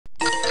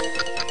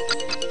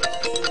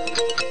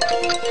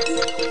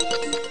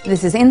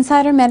This is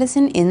Insider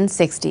Medicine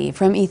IN60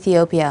 from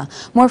Ethiopia.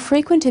 More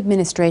frequent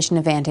administration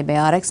of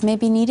antibiotics may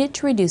be needed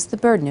to reduce the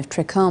burden of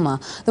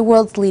trachoma, the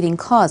world's leading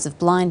cause of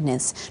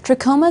blindness.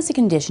 Trachoma is a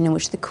condition in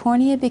which the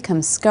cornea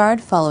becomes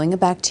scarred following a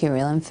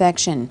bacterial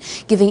infection.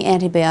 Giving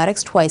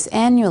antibiotics twice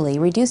annually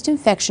reduced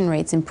infection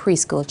rates in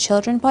preschool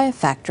children by a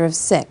factor of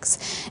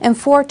 6, and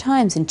 4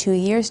 times in 2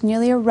 years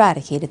nearly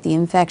eradicated the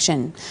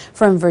infection.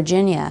 From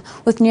Virginia,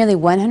 with nearly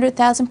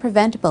 100,000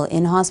 preventable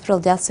in-hospital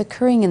deaths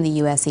occurring in the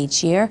U.S.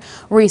 each year,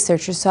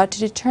 researchers sought to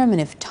determine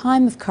if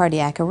time of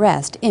cardiac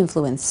arrest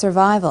influenced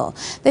survival.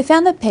 They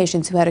found that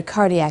patients who had a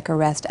cardiac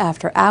arrest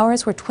after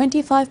hours were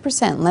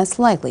 25% less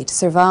likely to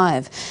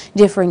survive.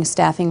 Differing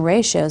staffing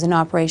ratios and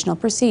operational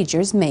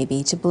procedures may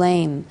be to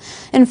blame.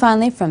 And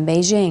finally, from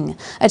Beijing,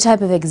 a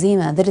type of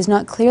eczema that is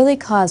not clearly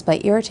caused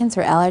by irritants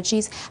or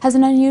allergies has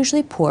an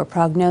unusually poor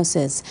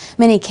prognosis.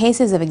 Many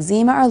cases of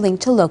eczema are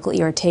linked to local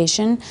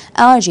irritation,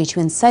 allergy to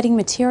inciting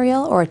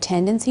material, or a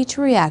tendency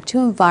to react to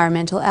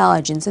environmental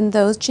allergens in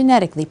those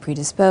genetically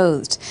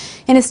predisposed.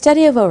 In a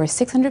study of over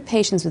 600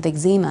 patients with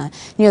eczema,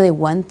 nearly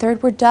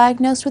 1/3 were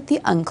diagnosed with the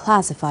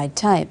unclassified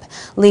type.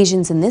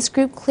 Lesions in this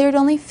group cleared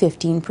only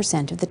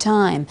 15% of the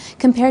time,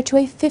 compared to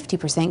a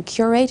 50%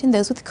 cure rate in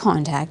those with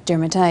contact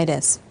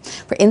dermatitis.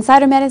 For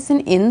Insider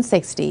Medicine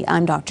IN60,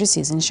 I'm Dr.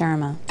 Susan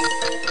Sharma.